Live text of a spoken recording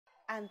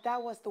And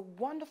that was the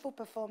wonderful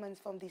performance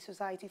from the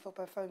Society for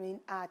Performing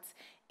Arts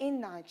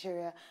in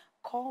Nigeria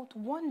called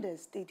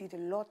Wonders. They did a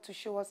lot to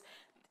show us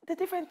the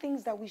different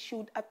things that we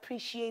should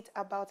appreciate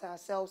about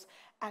ourselves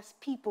as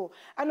people.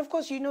 And of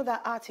course, you know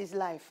that art is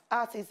life.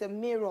 Art is a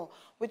mirror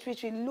with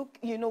which we look,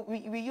 you know,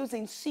 we use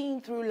in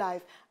seeing through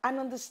life and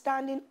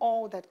understanding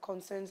all that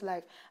concerns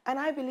life. And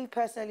I believe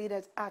personally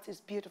that art is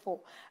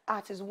beautiful,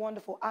 art is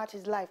wonderful, art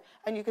is life.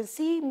 And you can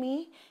see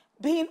me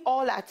being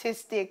all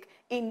artistic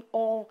in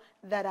all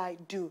that I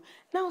do.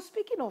 Now,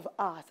 speaking of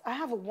art, I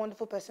have a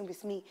wonderful person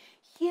with me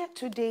here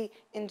today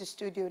in the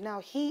studio. Now,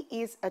 he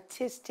is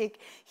artistic,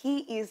 he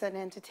is an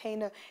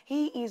entertainer,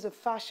 he is a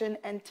fashion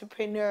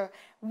entrepreneur,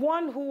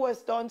 one who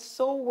has done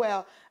so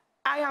well.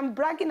 I am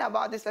bragging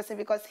about this person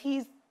because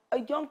he's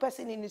a young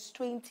person in his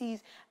 20s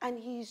and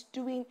he's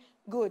doing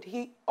good.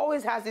 He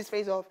always has this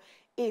phrase of,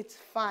 it's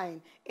fine,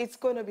 it's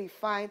gonna be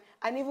fine.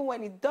 And even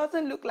when it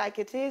doesn't look like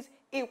it is,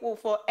 it will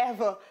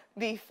forever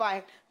be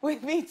fine.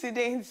 With me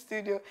today in the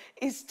studio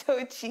is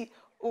Toochi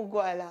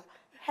Ugoala.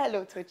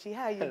 Hello, Toochi.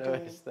 How are you doing?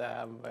 Hello, Esther.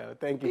 I'm well.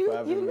 Thank you for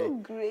having me. You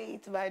look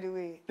great, by the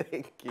way.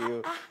 Thank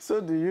you.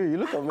 So do you. You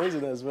look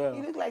amazing as well.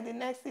 You look like the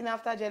next thing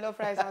after jollof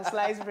rice and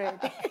sliced bread.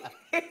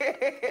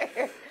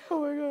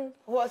 Oh, my God.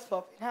 What's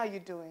popping? How are you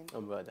doing?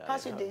 I'm well.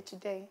 How's your day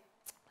today?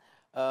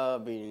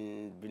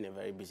 Been a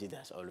very busy day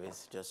as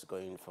always, just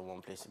going from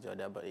one place to the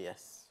other. But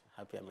yes,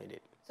 happy I made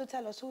it. So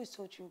tell us, who is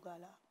Toochi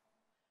Ugoala?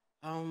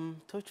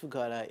 Toochi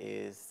Ugoala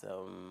is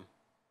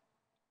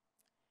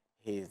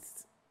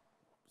he's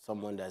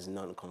someone that's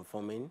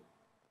non-conforming.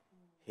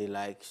 He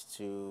likes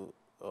to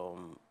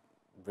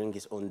bring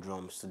his own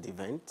drums to the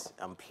event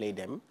and play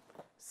them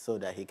so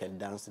that he can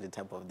dance to the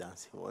type of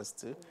dance he wants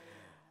to.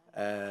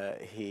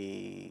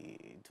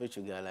 Toochi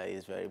Ugoala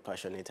is very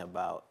passionate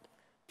about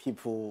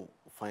people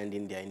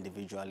finding their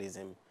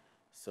individualism.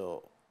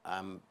 So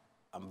I'm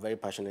very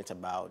passionate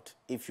about,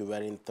 if you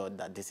weren't taught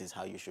that this is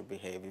how you should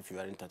behave, if you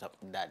weren't taught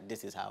that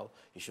this is how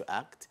you should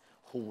act,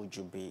 who would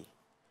you be?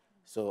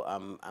 So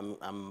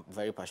I'm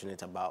very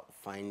passionate about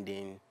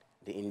finding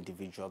the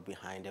individual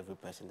behind every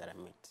person that I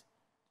meet.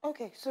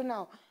 Okay, so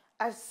now,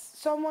 as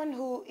someone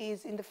who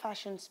is in the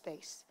fashion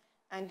space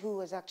and who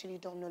has actually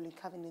done well in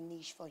having a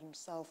niche for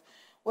himself,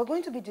 we're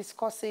going to be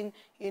discussing,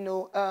 you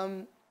know,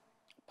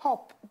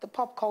 the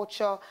pop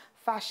culture,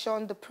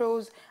 fashion, the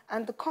pros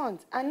and the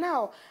cons. And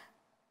now,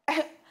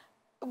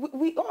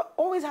 we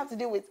always have to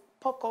deal with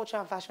pop culture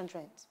and fashion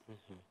trends.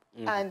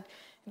 And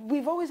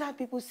we've always had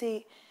people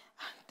say,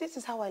 this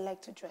is how I like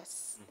to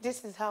dress.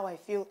 This is how I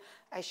feel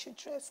I should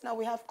dress. Now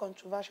we have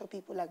controversial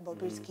people like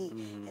Bobrisky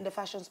in the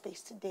fashion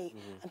space today.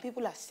 And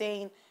people are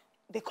saying,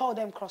 they call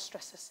them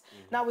cross-dressers.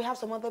 Now we have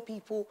some other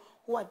people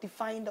who are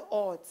defying the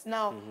odds.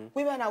 Now,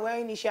 women are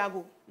wearing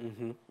ishiago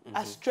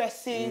as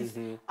dresses,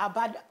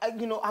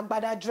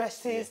 agbada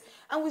dresses.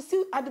 And we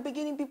still, at the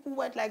beginning, people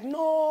were like,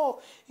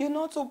 no, you're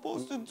not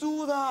supposed to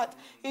do that.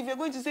 If you're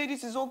going to say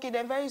this is okay,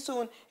 then very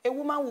soon, a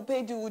woman will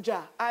pay the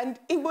uja. And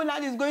Igbo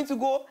land is going to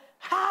go,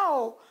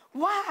 how?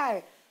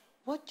 Why?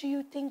 What do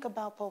you think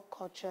about pop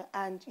culture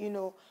and, you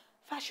know,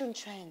 fashion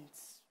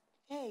trends?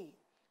 Hey,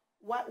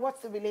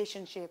 what's the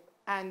relationship?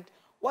 And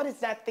what is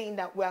that thing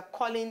that we're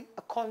calling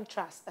a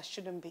contrast that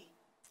shouldn't be?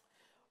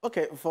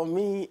 Okay, for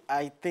me,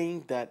 I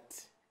think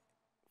that,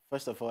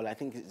 first of all, I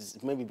think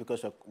it's maybe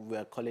because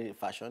we're calling it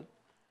fashion,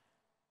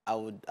 I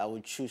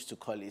would choose to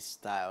call it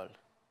style.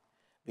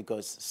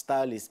 Because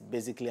style is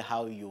basically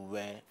how you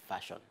wear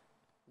fashion.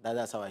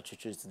 That's how I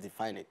choose to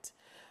define it.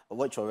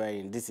 What you're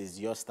wearing, this is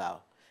your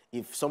style.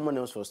 If someone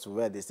else was to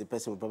wear this, the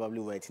person would probably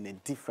wear it in a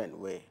different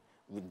way,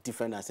 with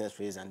different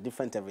accessories and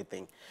different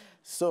everything.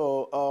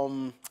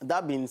 So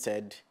that being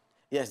said,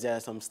 yes, there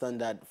are some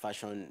standard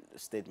fashion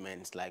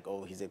statements like,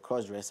 oh, he's a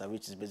cross-dresser,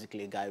 which is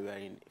basically a guy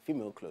wearing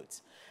female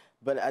clothes.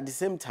 But at the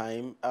same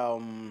time,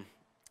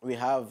 we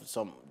have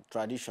some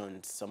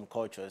traditions, some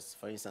cultures.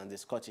 For instance, the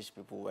Scottish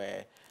people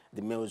where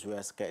the males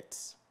wear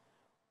skirts,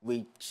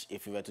 which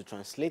if you were to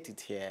translate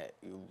it here,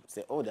 you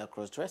say, oh, they're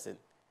cross-dressing.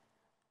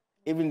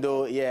 Even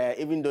though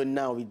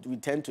now we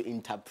tend to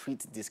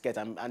interpret the skirt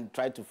and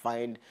try to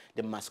find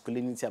the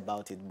masculinity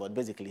about it, but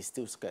basically it's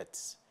still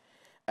skirts.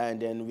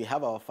 And then we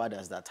have our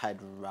fathers that tied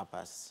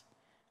wrappers,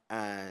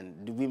 and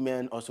the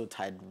women also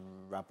tied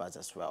wrappers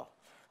as well.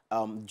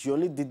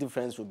 The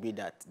difference would be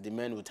that the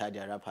men would tie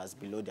their wrappers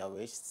below their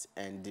waists,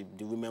 and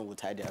the women would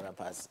tie their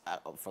wrappers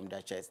up from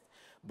their chest.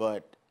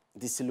 But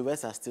the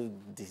silhouettes are still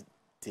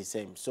the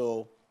same.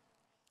 So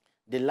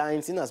the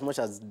lines, in as much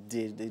as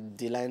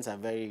the lines are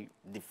very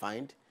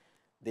defined,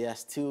 there's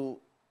still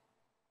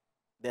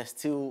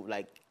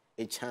like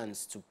a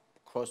chance to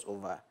cross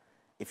over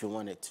if you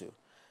wanted to.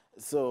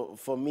 So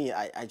for me,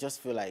 I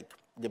just feel like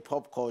the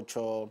pop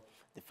culture,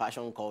 the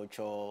fashion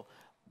culture,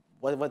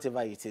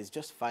 whatever it is,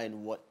 just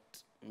find what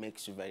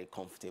makes you very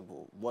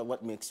comfortable,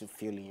 what makes you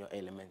feel in your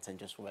elements, and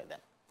just wear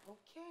that.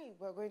 Okay,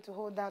 we're going to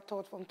hold that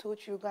thought from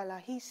Toochi Ugoala.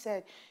 He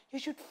said, you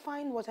should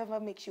find whatever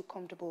makes you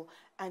comfortable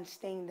and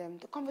stay in them.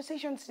 The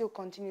conversation still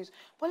continues,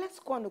 but let's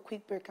go on a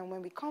quick break, and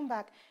when we come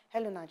back,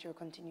 Hello Nigeria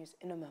continues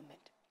in a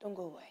moment. Don't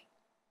go away.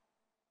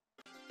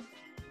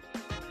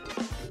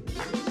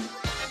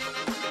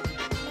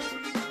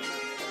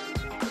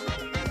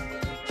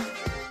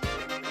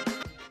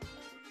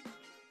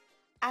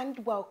 and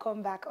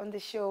welcome back on the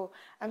show.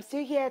 I'm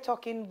still here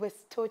talking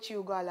with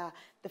Toochi Ugoala,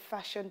 the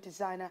fashion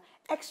designer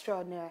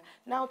extraordinaire.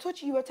 Now,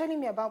 Toochi, you were telling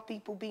me about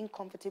people being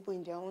comfortable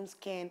in their own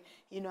skin,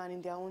 and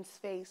in their own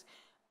space.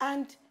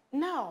 And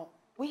now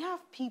we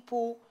have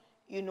people,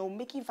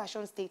 making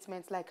fashion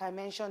statements, like I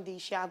mentioned, the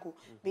Ishiago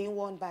being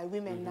worn by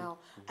women now.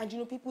 And,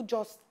 people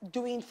just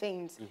doing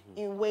things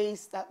in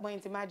ways that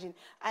weren't imagined.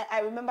 I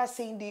remember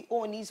seeing the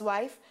Oni's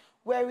wife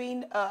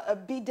wearing a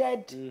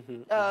beaded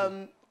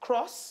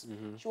cross.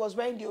 She was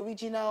wearing the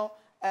original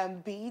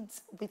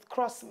beads with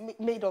cross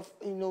made of,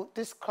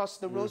 this cross,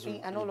 the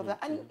rosary and all of that.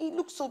 And it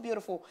looks so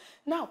beautiful.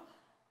 Now,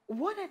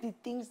 what are the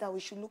things that we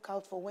should look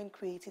out for when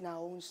creating our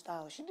own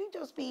style? Should it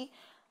just be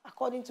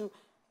according to,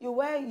 you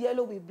wear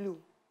yellow with blue?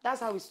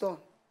 That's how it's done.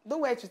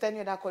 Don't wear it with any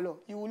other color.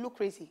 You will look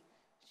crazy.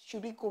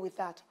 Should we go with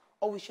that?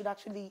 Or we should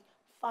actually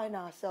find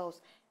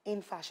ourselves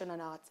in fashion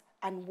and art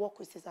and work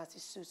with it as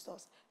it suits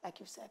us, like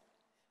you said?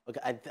 Okay,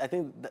 I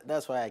think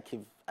that's why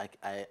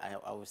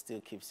I will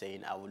still keep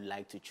saying I would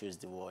like to choose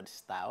the word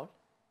style,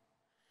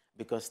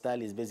 because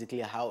style is basically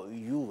how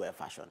you wear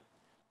fashion,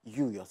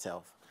 you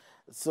yourself.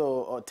 So,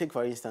 or take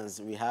for instance,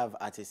 we have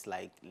artists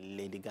like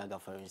Lady Gaga,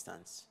 for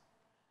instance.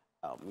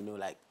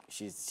 Like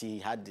she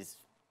had this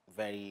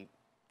very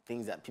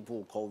things that people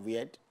would call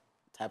weird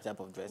type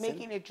of dressing.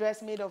 Making a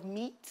dress made of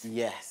meat.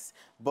 Yes,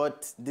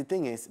 but the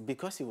thing is,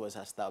 because it was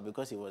her style,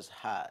 because it was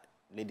her,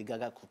 Lady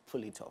Gaga could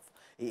pull it off.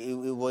 It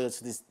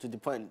was to the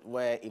point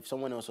where if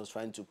someone else was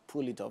trying to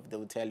pull it off, they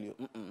would tell you,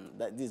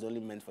 that this is only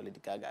meant for Lady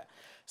Gaga.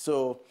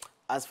 So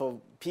as for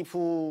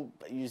people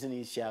using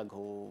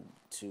Ishiago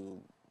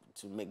to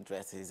make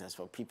dresses, as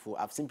for people,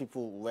 I've seen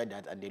people wear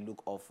that and they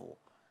look awful.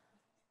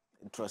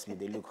 Trust me,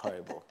 they look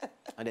horrible.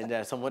 And then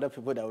there are some other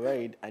people that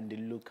wear it and they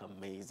look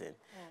amazing.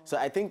 So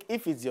I think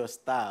if it's your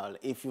style,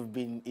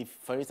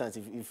 for instance,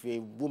 if a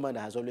woman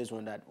that has always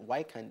wondered,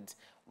 why can't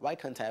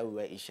I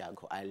wear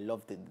Ishiago? I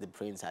love the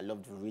prints, I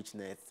love the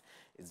richness,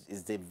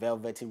 it's the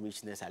velvety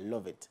richness, I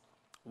love it.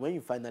 When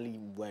you finally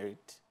wear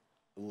it,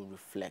 it will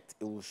reflect,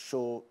 it will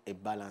show a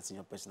balance in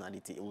your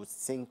personality, it will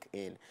sink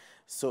in.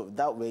 So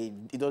that way,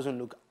 it doesn't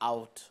look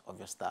out of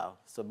your style.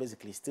 So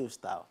basically, still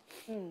style.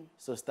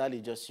 So style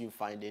is just you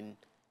finding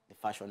the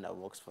fashion that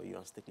works for you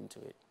and sticking to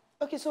it.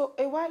 Okay, so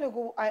a while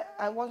ago,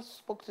 I once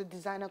spoke to a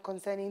designer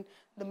concerning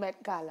the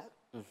Met Gala.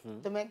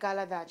 The Met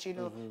Gala that,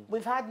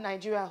 we've had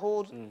Nigeria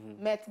hold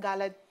Met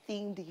Gala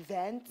themed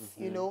events,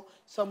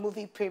 some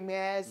movie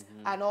premieres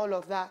and all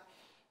of that.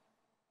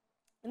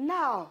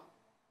 Now,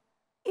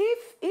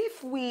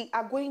 if we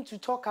are going to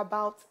talk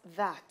about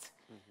that,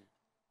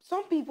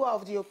 some people are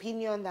of the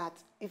opinion that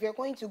if you're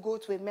going to go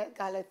to a Met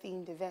Gala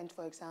themed event,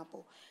 for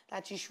example,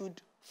 that you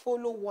should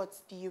follow what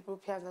the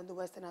Europeans and the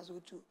Westerners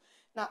would do.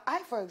 Now,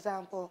 for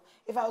example,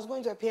 if I was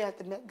going to appear at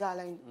the Met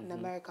Gala in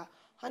America,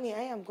 honey,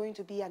 I am going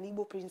to be an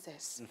Igbo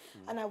princess,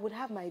 and I would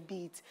have my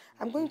beads.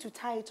 I'm going to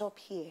tie it up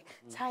here,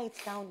 tie it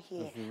down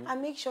here,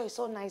 and make sure it's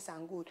all nice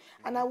and good.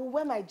 And I will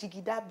wear my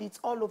jigida beads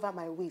all over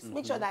my waist.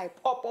 Make sure that I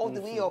pop all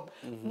the way up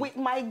with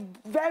my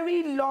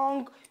very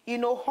long,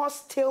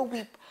 horse tail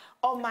whip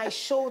on my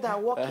shoulder,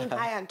 walking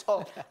high and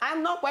tall.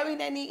 I'm not wearing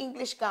any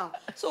English gown.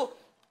 So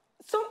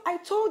I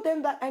told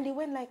them that, and they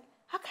went like,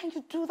 how can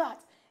you do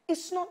that?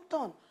 It's not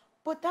done.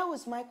 But that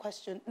was my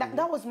question.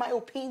 That was my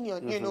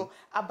opinion,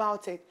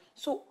 about it.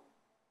 So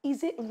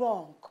is it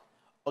wrong?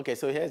 Okay,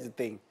 so here's the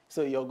thing.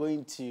 So you're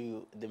going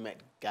to the Met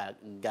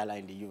Gala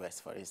in the US,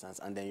 for instance,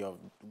 and then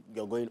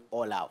you're going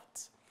all out.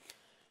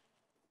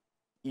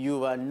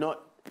 You are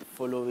not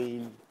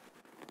following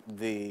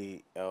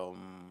the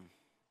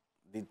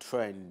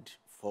trend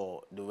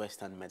for the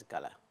Western Met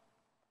Gala.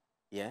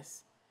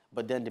 Yes?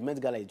 But then the Met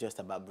Gala is just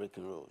about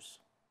breaking rules.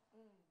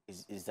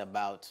 It's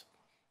about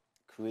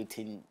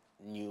creating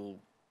new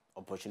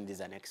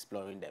opportunities and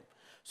exploring them.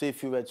 So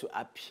if you were to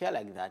appear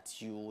like that,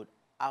 you would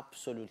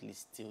absolutely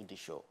steal the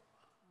show.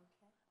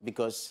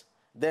 Because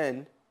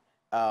then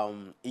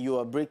you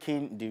are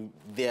breaking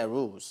their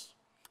rules.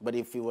 But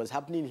if it was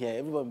happening here,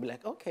 everyone would be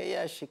like, okay,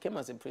 yeah, she came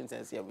as a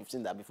princess. Yeah, we've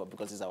seen that before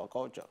because it's our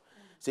culture.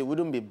 So it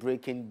wouldn't be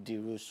breaking the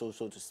rules, so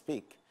to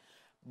speak.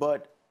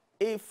 But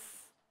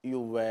if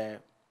you were,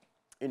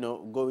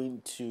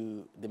 going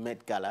to the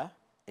Met Gala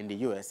in the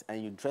US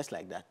and you dress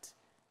like that,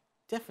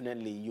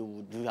 definitely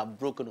you have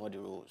broken all the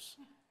rules.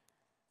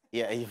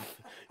 Yeah, you've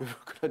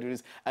broken all the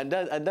rules, and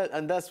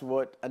that's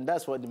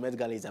what the Met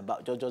Gala is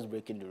about. Just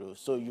breaking the rules.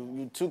 So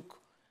you took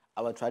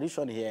our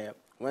tradition here,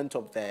 went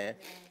up there,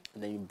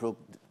 and then you broke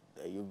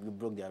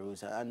their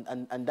rules,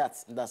 and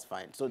that's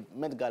fine. So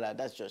Met Gala,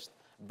 that's just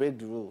break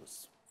the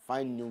rules,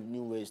 find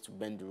new ways to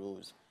bend the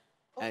rules.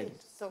 Okay, and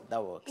so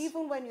that works.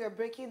 Even when you're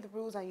breaking the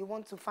rules and you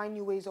want to find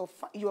new ways, or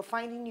you're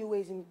finding new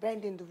ways in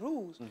bending the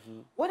rules,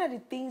 what are the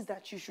things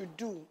that you should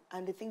do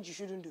and the things you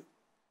shouldn't do?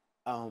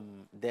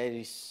 There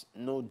is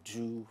no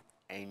do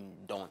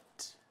and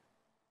don't.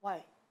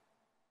 Why?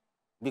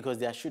 Because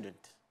there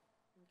shouldn't.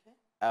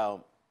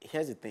 Okay.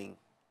 Here's the thing.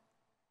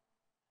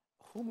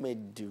 Who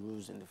made the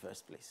rules in the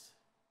first place?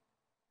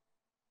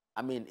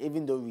 I mean,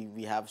 even though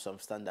we have some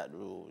standard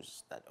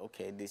rules that,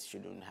 okay, this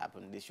shouldn't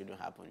happen, you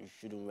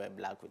shouldn't wear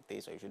black with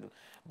this, or you shouldn't,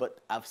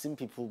 but I've seen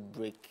people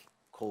break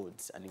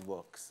codes and it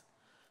works.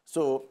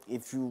 So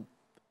if you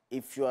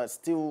are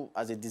still,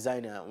 as a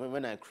designer,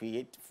 when I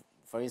create,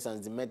 for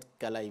instance, the Met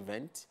Gala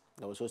event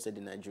that was hosted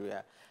in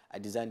Nigeria, I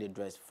designed a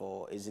dress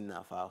for Ezin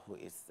Nafa, who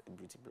is a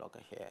beauty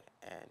blogger here.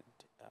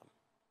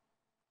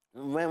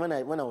 And when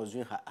I was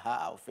doing her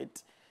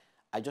outfit,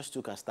 I just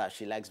took her style.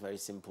 She likes very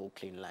simple,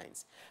 clean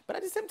lines. But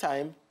at the same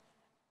time,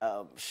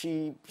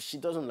 she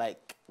doesn't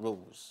like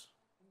rows.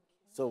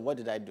 So what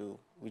did I do?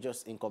 We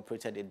just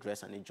incorporated a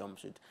dress and a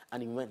jumpsuit,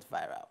 and it went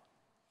viral.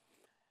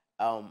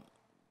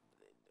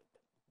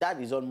 That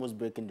is almost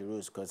breaking the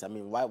rules, because, I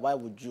mean, why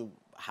would you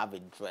have a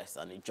dress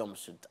and a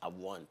jumpsuit at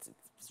once?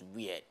 It's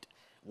weird.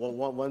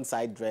 One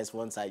side dress,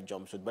 one side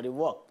jumpsuit, but it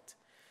worked.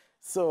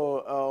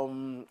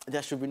 So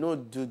there should be no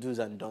do's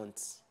and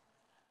don'ts.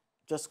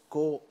 Just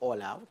go all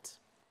out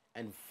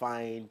and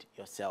find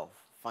yourself,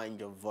 find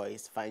your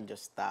voice, find your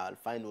style,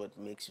 find what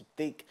makes you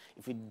tick.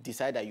 If you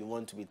decide that you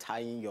want to be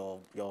tying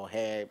your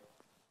hair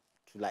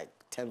to like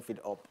 10 feet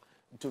up,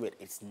 do it.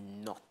 It's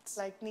not.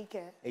 Like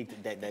Nika.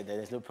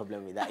 There's no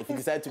problem with that. If you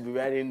decide to be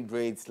wearing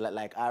braids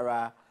like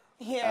Ara,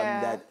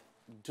 yeah,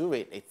 do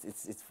it.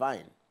 It's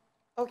fine.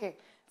 Okay.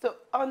 So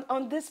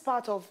on this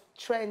part of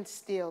trend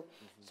still,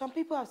 some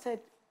people have said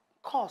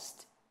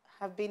cost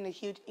have been a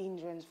huge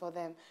hindrance for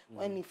them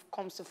when it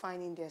comes to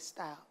finding their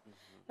style.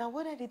 Now,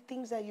 what are the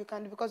things that you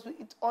can do? Because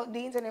on the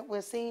internet,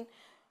 we're saying,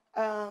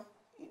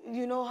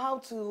 you know, how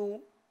to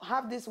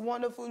have this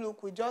wonderful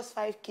look with just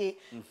 5K.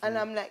 And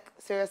I'm like,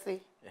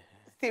 seriously?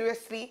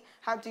 Seriously?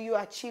 How do you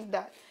achieve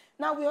that?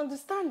 Now, we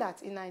understand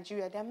that in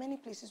Nigeria, there are many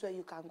places where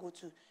you can go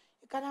to.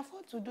 You can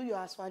afford to do your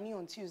Aswani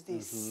on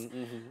Tuesdays.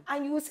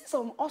 And you will see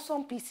some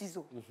awesome pieces,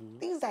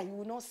 things that you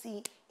will not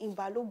see in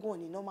Balogun on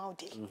a normal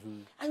day.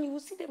 And you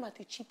will see them at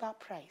a cheaper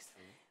price.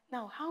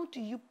 Now, how do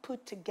you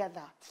put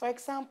together? For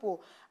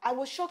example, I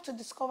was shocked to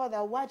discover that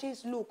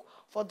Waje's look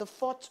for the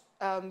Fourth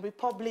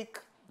Republic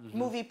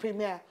movie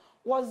premiere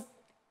was,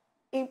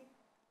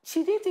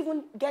 she didn't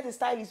even get a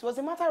stylist. It was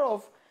a matter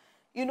of,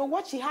 you know,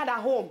 what she had at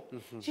home.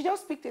 She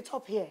just picked it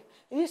up here,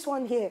 this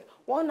one here,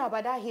 one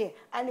abada here,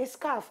 and a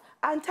scarf,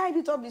 and tied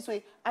it up this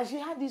way. And she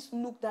had this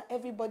look that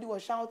everybody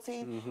was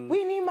shouting,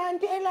 Winnie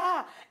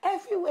Mandela,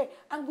 everywhere.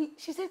 And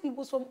she said it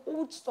was some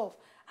old stuff,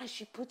 and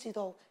she put it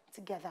all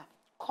together.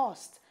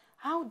 Cost.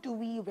 How do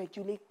we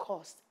regulate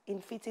cost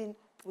in fitting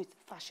with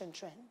fashion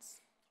trends?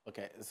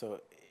 Okay, so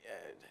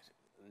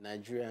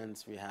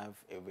Nigerians, we have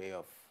a way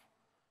of,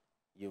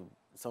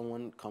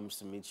 someone comes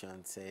to meet you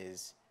and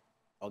says,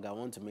 "Oga, I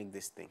want to make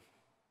this thing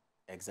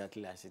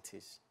exactly as it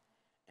is."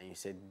 And you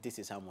said, "This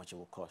is how much it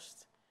will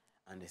cost."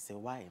 And they say,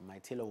 "Why? My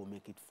tailor will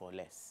make it for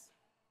less."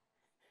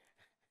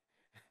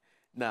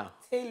 Now,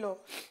 Tailor.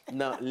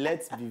 Now,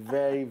 let's be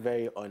very,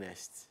 very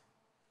honest.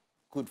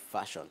 Good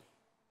fashion,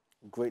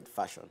 great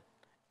fashion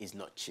is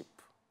not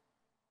cheap.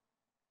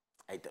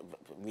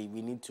 We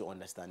need to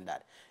understand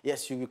that.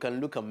 Yes, you can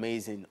look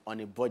amazing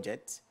on a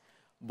budget,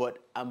 but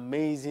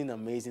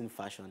amazing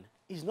fashion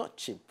is not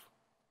cheap,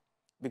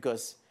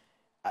 because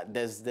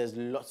there's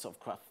lots of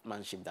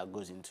craftsmanship that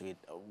goes into it.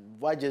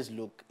 Waje's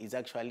look is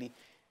actually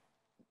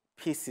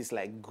pieces,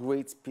 like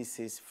great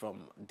pieces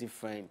from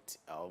different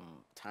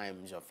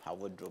times of her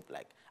wardrobe,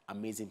 like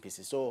amazing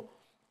pieces. So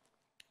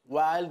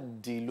while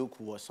the look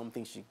was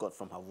something she got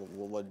from her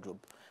wardrobe,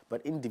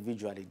 but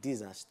individually,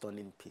 these are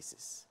stunning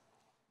pieces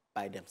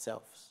by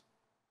themselves.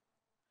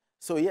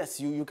 So yes,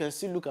 you can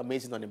still look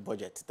amazing on a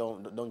budget.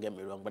 Don't get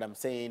me wrong, but I'm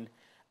saying,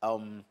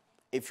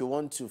 if you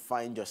want to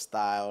find your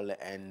style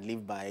and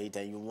live by it,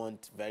 and you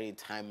want very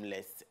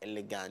timeless,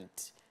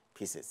 elegant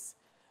pieces,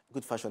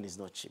 good fashion is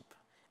not cheap.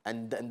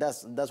 And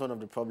that's one of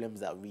the problems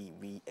that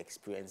we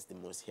experience the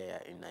most here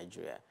in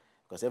Nigeria,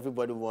 because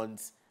everybody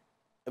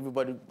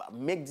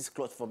make this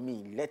cloth for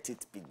me, let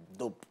it be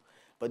dope.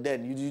 But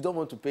then you don't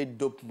want to pay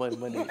dope money.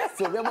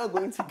 So how am I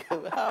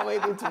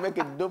going to make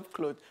a dope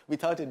cloth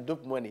without a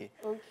dope money?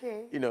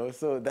 Okay. You know,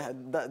 so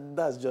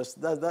that's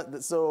just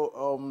that.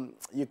 So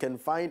you can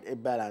find a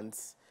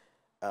balance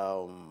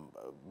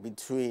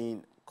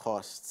between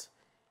cost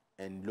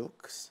and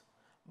looks,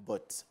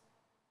 but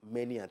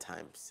many a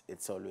times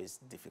it's always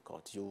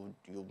difficult. You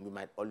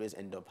might always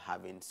end up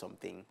having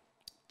something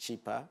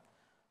cheaper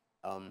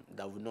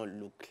that would not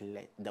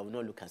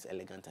look as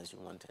elegant as you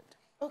wanted.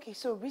 Okay,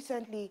 so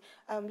recently,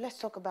 let's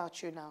talk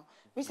about you now.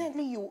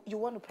 Recently, you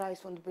won a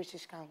prize from the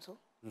British Council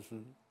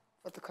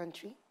for the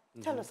country.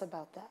 Tell us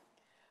about that.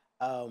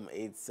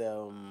 It's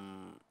a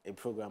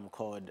program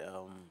called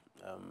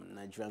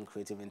Nigerian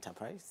Creative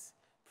Enterprise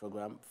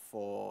Program.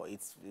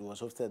 It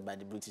was hosted by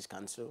the British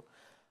Council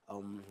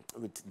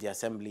with the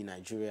Assembly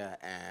Nigeria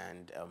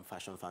and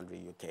Fashion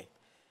Foundry UK.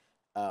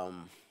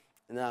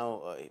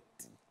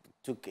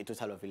 It took a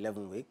total of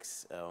 11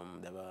 weeks.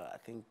 There were, I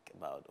think,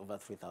 about over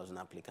 3,000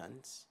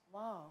 applicants.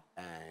 Wow.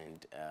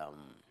 And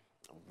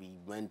we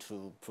went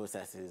through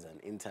processes and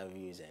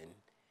interviews,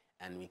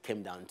 and we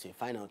came down to a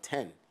final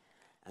 10.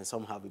 And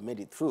somehow we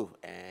made it through.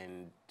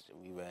 And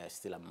we were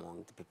still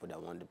among the people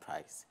that won the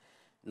prize.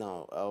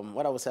 Now,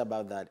 what I would say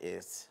about that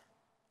is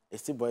it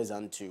still boils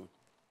down to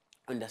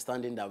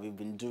understanding that we've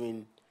been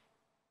doing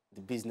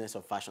the business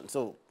of fashion.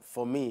 So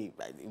for me,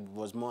 it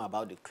was more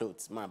about the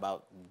clothes, more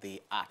about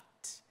the art,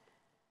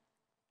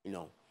 you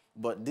know.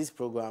 But this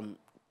program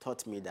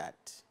taught me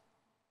that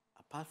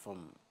apart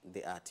from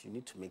the art, you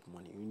need to make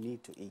money, you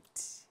need to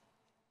eat.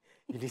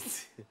 You need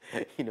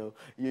to, you know,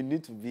 you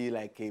need to be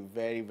like a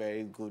very,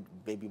 very good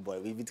baby boy.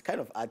 With the kind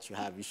of art you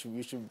have,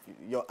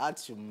 your art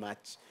should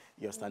match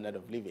your standard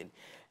of living.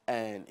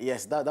 And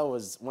yes, that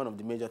was one of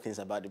the major things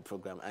about the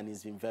program, and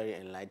it's been very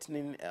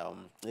enlightening.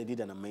 They did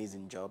an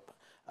amazing job.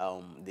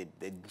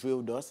 They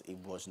drilled us. It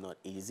was not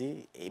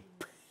easy.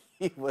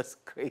 It was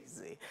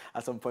crazy.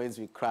 At some points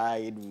we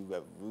cried,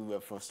 we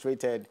were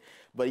frustrated.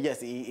 But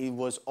yes, it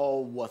was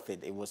all worth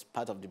it. It was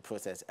part of the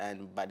process.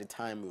 And by the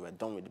time we were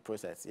done with the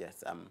process,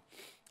 yes, I'm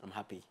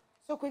happy.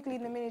 So quickly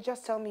in a minute,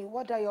 just tell me,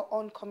 what are your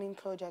oncoming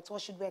projects?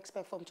 What should we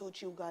expect from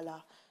Toochi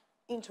Ugoala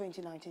in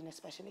 2019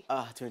 especially?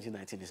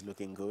 2019 is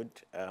looking good.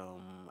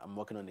 I'm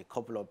working on a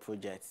couple of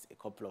projects, a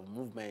couple of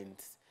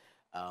movements.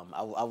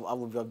 I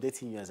will be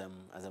updating you as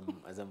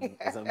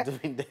I'm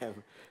doing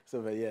them.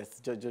 So, but yes,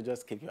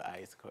 just keep your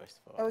eyes crossed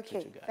for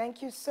Okay,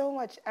 thank you so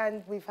much.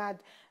 And we've had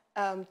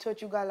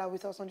Toochi Ugoala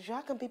with us on the show.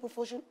 How can people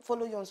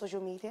follow you on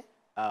social media?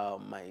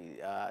 My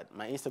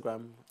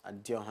Instagram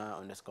at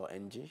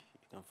 @dionha_ng. You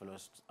can follow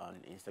us on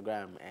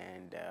Instagram,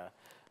 and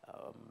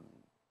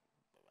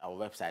our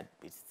website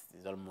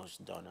is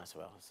almost done as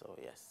well. So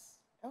yes,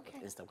 okay.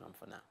 Instagram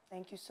for now.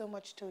 Thank you so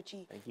much,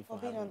 Toochi, Thank you for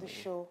being on the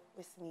show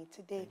with me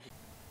today.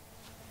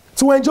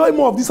 To enjoy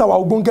more of these our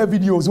Ogbonge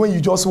videos when you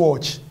just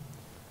watch,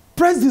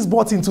 press this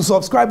button to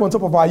subscribe on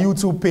top of our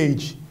YouTube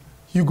page.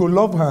 You go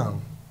love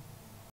am.